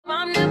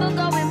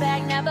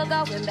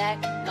going back.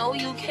 No,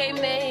 you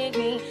can't make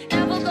me.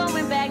 Never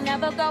going back,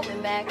 never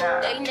going back.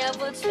 They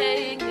never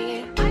take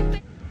me.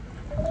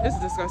 It's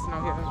disgusting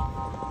out here.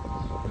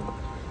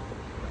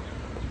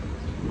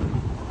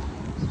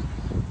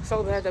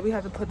 So bad that we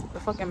have to put the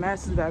fucking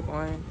masks back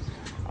on.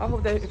 I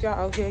hope that if y'all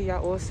out here,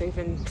 y'all all safe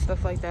and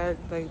stuff like that.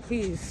 Like,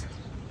 please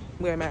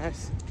wear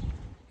masks.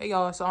 Hey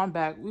y'all, so I'm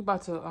back. We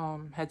about to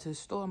head to the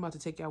store. I'm about to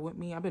take y'all with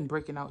me. I've been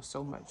breaking out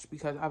so much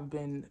because I've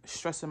been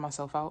stressing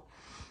myself out.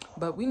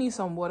 But we need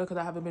some water because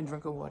I haven't been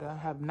drinking water. I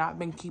have not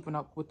been keeping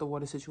up with the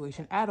water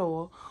situation at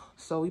all.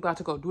 So we about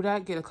to go do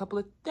that, get a couple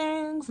of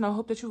things, and I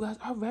hope that you guys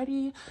are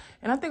ready.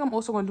 And I think I'm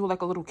also gonna do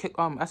like a little kick.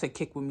 I said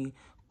kick with me.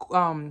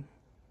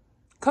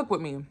 Cook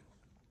with me.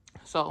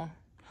 So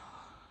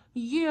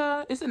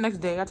yeah, it's the next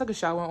day. I took a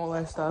shower and all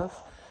that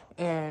stuff.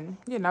 And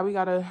yeah, now we're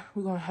gonna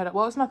head up.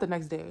 Well, it's not the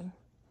next day.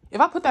 If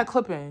I put that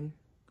clip in,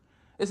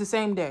 it's the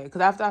same day.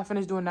 Because after I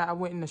finished doing that, I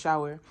went in the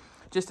shower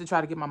just to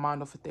try to get my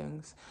mind off of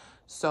things.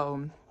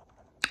 So,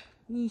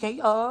 yeah,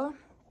 y'all.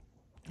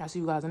 I'll see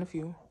you guys in a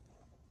few.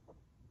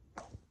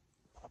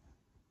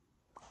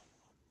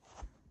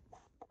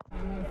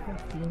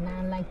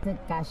 Like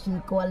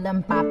Takashi, call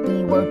him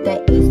Poppy. Work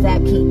the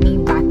ASAP, keep me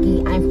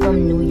rocky. I'm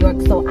from New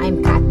York, so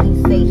I'm cocky.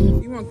 Say he.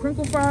 You want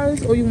crinkle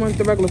fries or you want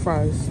the regular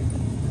fries?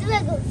 The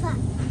regular fries.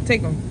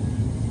 Take them.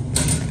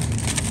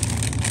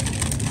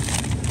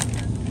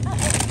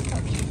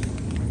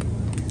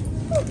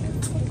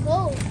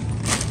 Go.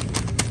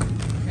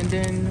 And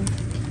then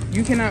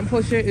you cannot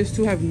push it, it's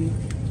too heavy.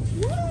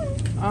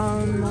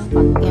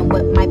 Fucking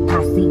with my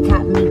posse,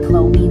 caught me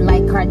Chloe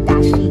like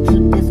Kardashian.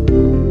 Keep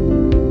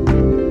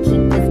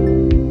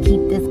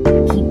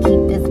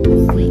this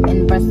pussy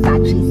in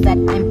Versace. Said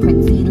I'm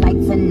pretty like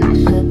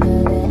Tinashe.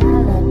 Did it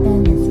all up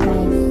in his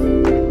face?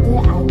 Did I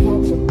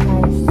catch a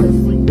taste?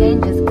 Pussy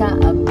gang just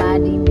got a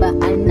body,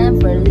 but I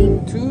never leave.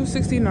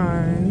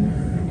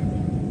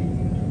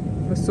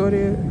 $2.69.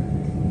 Assorted,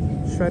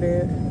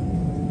 shredded.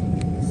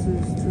 This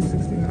is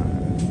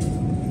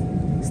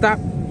 $2.69. Stop.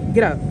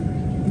 Get up.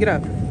 Get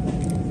up.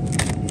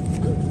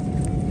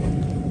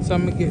 So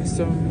I'm gonna get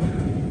some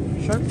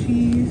sharp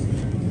cheese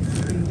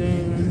and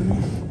then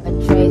a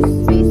trace.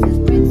 Face is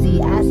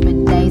pretty as for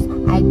days.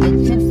 I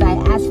get chips, I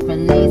ask for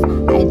lace.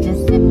 I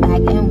just sit back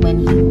and when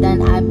he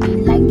done, I be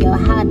like, yo,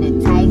 how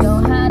to taste?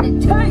 Yo, how to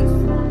taste? I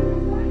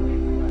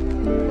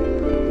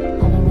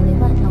don't really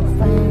want no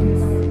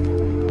friends.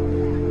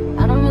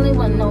 I don't really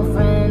want no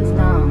friends,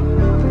 no.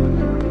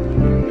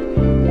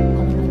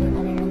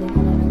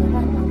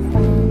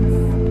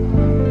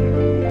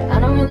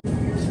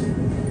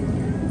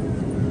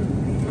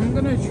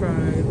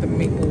 Try the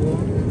maple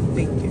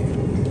bacon.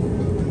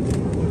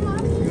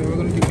 Yeah, we're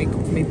gonna do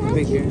maple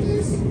bacon.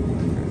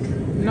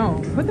 No,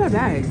 put that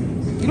back.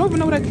 You don't even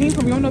know where that came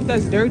from. You don't know if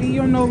that's dirty.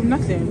 You don't know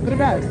nothing. Put it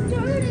back.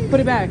 Put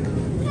it back.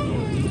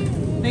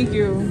 Thank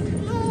you.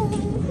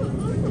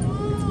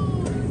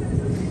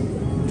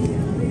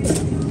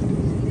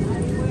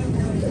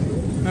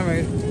 All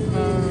right.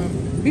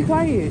 Be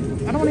quiet.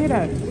 I don't want to hear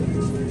that.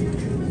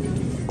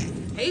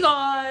 Hey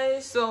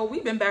guys, so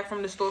we've been back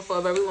from the store for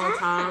a very long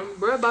time.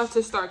 We're about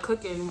to start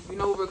cooking. You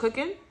know what we're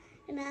cooking?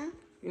 No.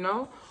 You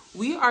know?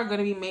 We are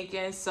gonna be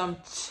making some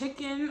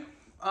chicken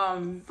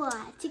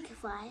Chicken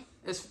fry.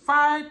 It's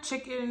fried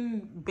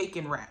chicken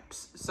bacon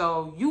wraps.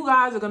 So you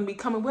guys are gonna be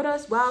coming with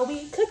us while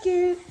we cook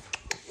it.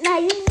 Now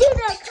you do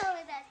not come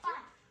with that.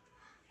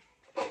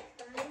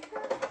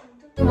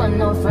 You want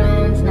no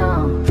friends,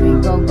 no.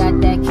 Draco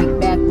got that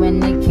kickback. When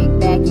they kick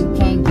back, you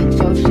can't get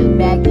your shit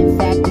back. In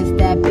fact, it's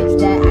that bitch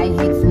that I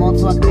hate small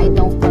talk. I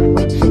don't fuck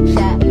with chit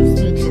chat.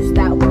 AC just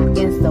stopped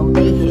working, so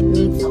they hit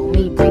me. Told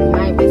me bring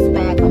my wrist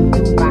back. I'm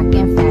new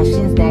rockin'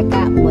 fashions that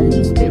got all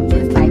these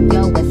bitches like,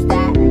 yo, what's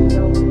that? I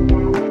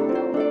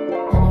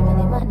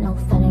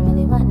don't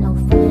really want no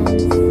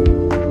friends.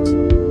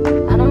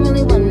 I don't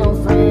really want no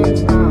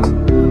friends, no.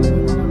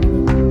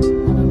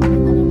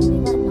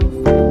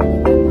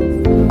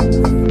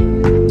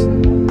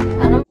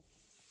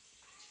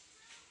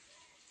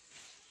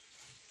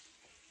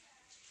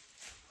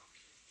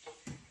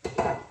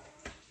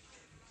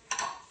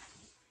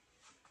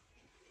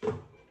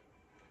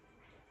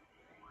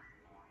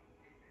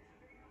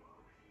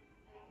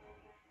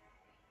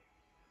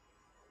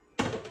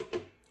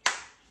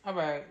 All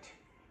right,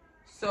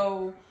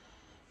 so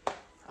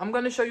I'm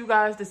gonna show you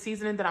guys the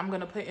seasoning that I'm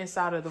gonna put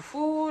inside of the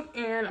food,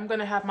 and I'm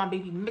gonna have my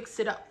baby mix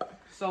it up.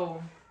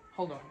 So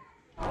hold on.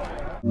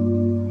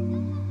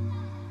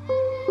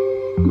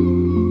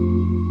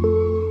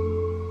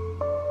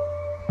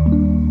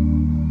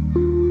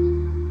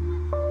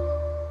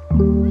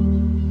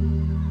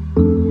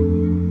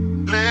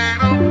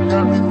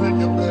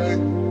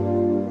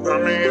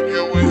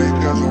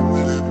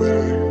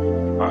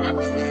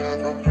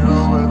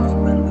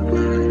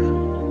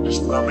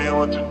 Tell me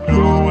what to do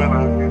when I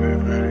get it,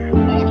 babe.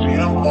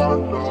 I'm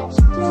on those.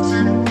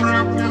 See the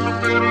crib in the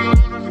middle of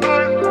the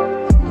night.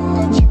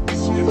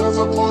 See as I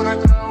put it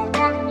down,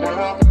 right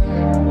down.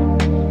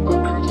 I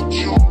can put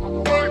you on the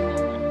fight.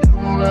 You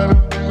know that a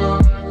nigga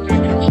like me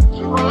can touch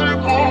it right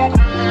for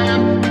me.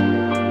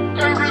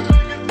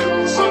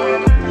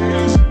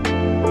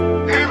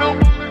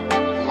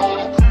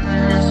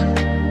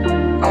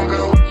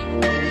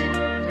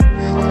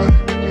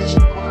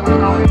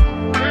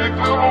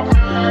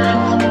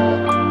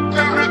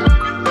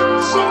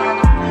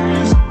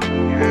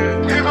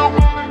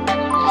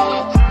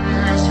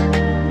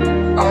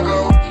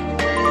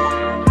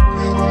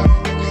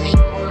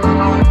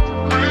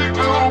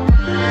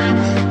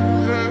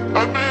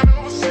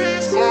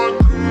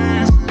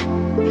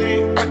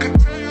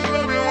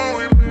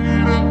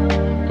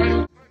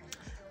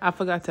 I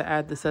forgot to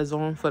add the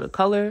Sazon for the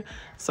color,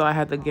 so I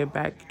had to get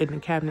back in the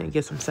cabinet and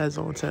get some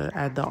Sazon to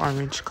add the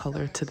orange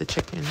color to the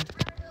chicken.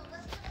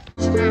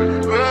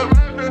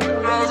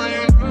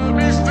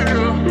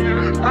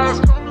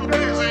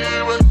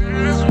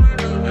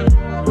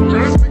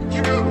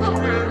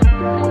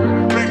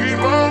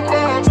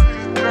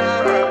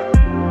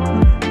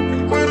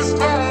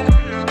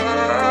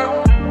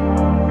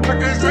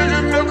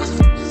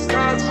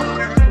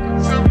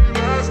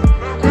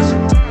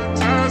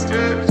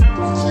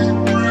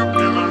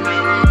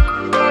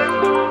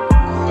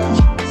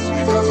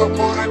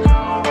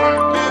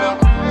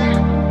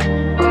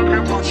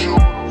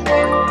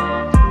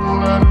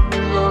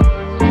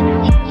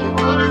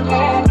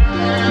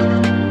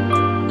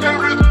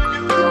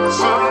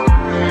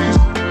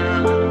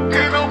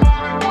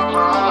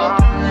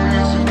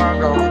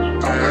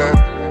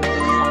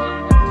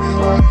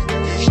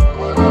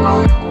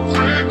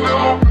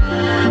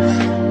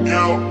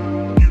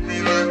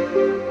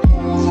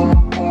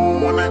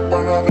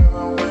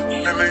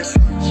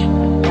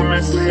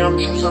 I'm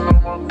choosing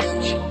on my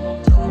bitch.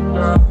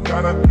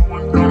 Gotta do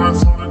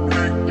donuts on the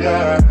dick,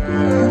 yeah.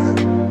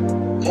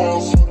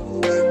 Pause for the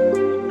fit.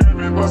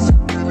 Everybody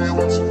really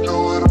wants to do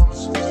it on the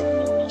split.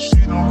 She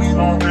don't need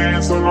no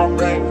hands on no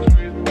bank.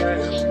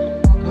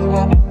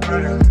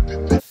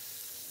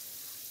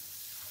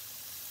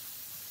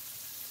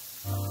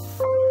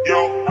 Yo,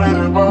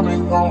 everybody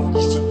wants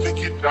just to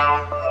take it down.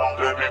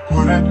 Let me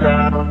put it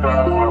down,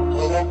 down.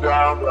 Put it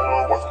down,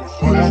 down. Watch me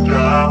put it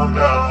down,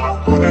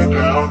 down. Put it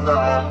down,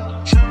 down.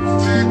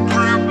 Deep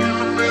grip in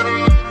the middle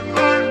of the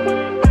night.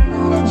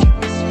 Let you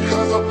see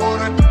as I put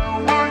it down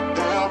right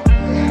down.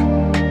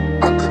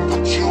 I could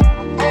put you on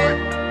the bike.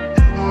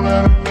 You know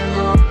that a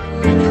nigga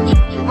make you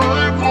change your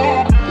mind for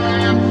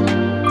man.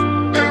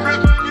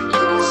 Everything you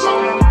do is so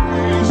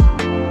amazing.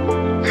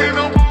 Ain't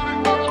nobody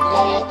but you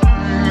all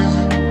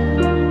crazy.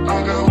 I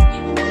got what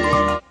you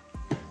need.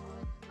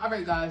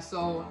 Alright guys, so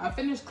I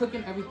finished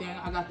cooking everything.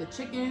 I got the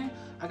chicken,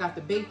 I got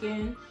the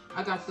bacon,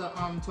 I got the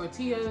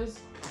tortillas.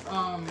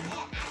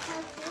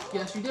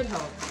 Yes, you did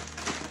help.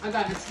 I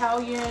got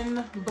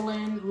Italian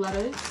blend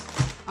lettuce.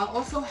 I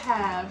also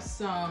have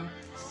some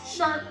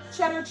sharp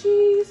cheddar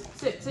cheese.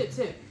 Sit, sit,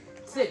 sit,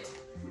 sit.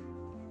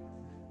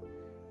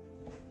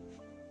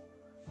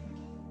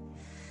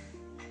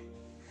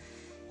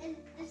 And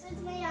this is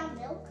made out of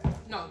milk?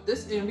 No,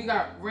 this, and we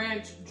got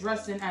ranch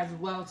dressing as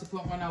well to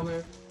put on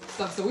our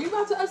stuff. So we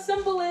about to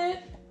assemble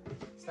it.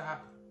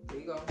 Stop. There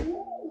you go.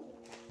 Ooh.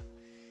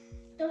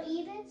 Don't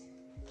eat it?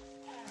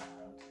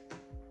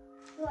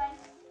 What?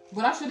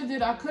 What I should have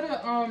did, I could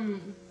have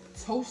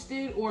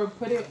toasted or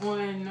put it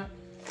on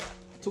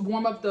to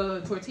warm up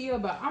the tortilla,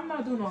 but I'm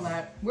not doing all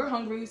that. We're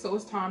hungry, so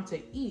it's time to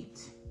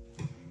eat.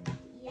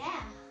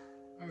 Yeah.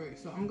 All right,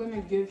 so I'm gonna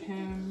give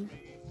him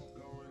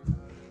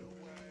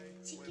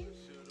Chicken?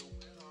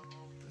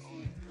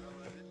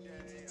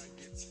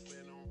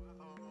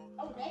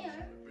 Oh,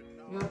 there.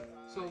 Yep.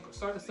 So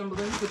start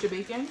assembling. Put your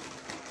bacon.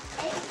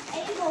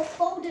 And you gonna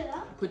fold it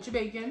up? Put your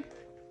bacon.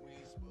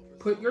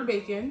 Put your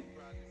bacon.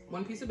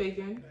 One piece of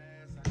bacon.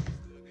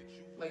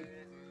 Like,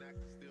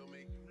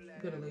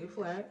 you gotta lay it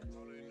flat.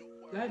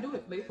 Go ahead, do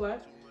it. Lay it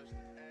flat.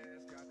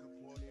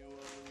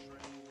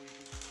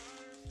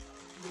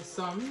 Get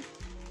some.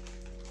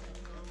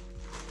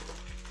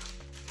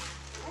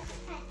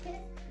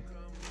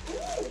 Ooh,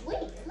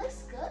 wait, it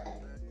looks good.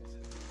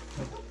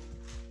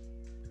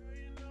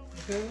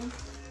 Okay.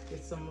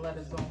 Get some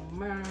lettuce on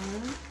mine.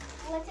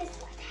 What is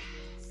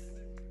lettuce?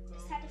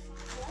 Is that a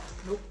what?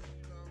 Nope.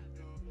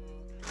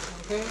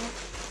 Okay.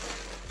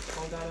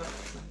 Hold that up.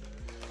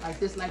 Like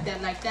this, like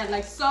that, like that,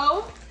 like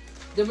so.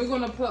 Then we're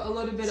gonna put a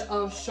little bit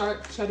of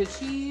sharp cheddar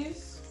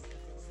cheese.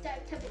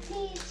 Sharp cheddar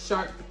cheese.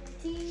 Sharp.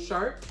 Cheese.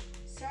 Sharp.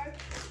 Sharp.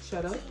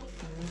 Shut up.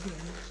 Cheese.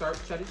 Sharp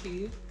cheddar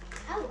cheese.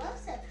 I love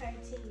sharp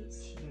cheddar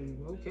cheese.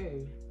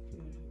 Okay.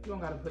 You don't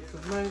gotta put too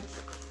much.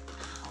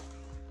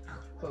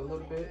 Put a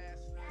little bit.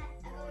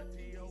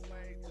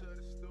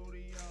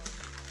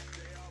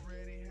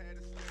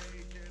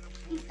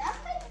 That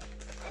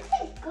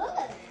tastes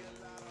good.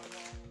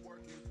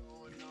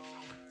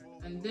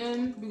 And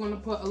then we're gonna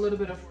put a little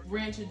bit of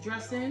ranch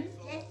dressing.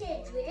 Let's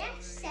get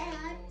ranch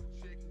salad.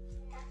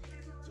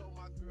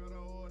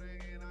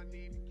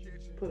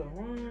 Put it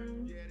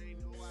on.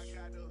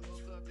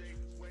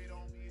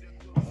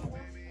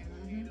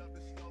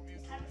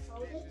 It's time to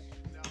fold it.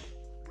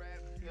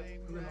 Yep,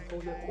 we're gonna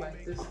hold it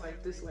like this,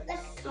 like this, like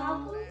Let's so.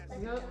 toggle.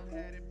 Let's Yep.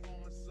 toggle.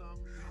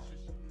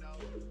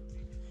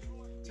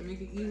 To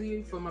make it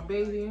easy for my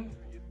baby.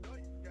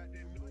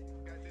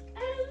 I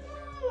don't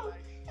know.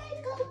 Let's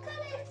go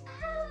cut it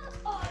out.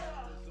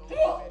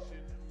 Oh.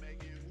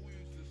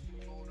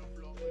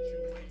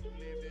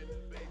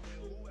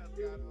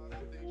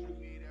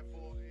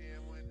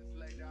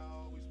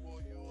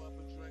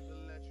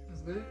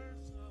 That's good.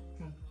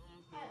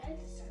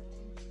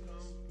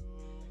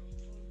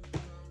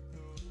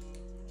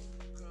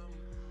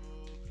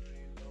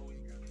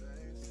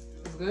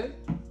 That's good.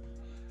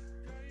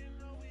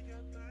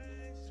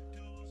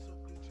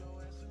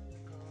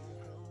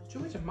 You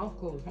with your mouth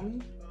closed,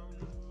 homie.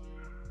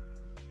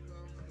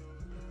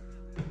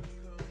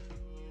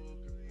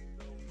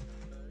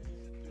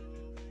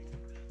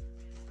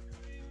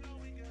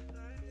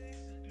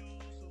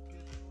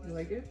 You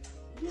like it?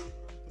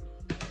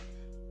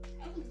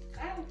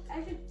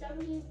 I could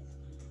definitely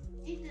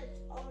eat this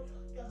all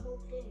the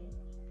whole thing.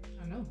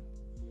 I know.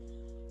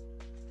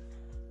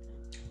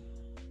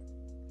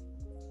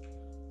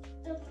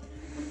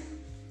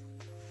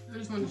 I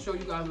just wanted to show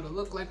you guys what it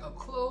looked like up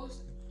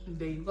close.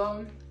 There you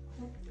go.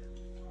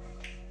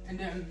 And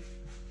then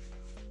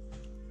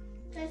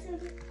That's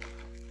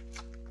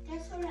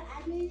what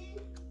I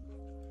needed.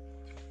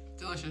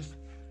 delicious.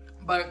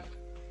 But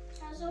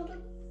That's all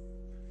the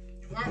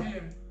you aren't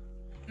here.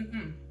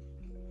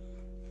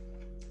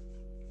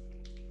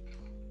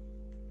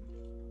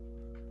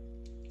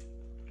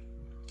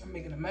 I'm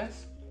making a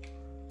mess.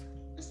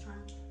 It's fine.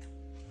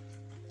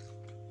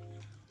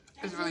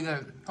 It's really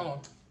good. Hold on.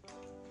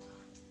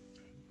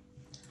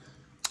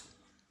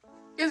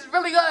 It's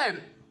really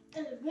good.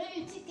 It's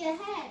really to get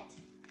ahead.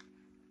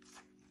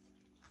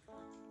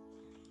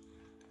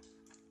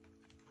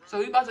 So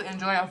we about to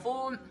enjoy our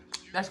food.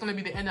 That's gonna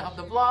be the end of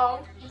the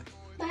vlog.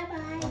 Bye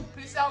bye.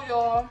 Peace out,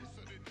 y'all.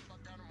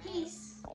 Peace.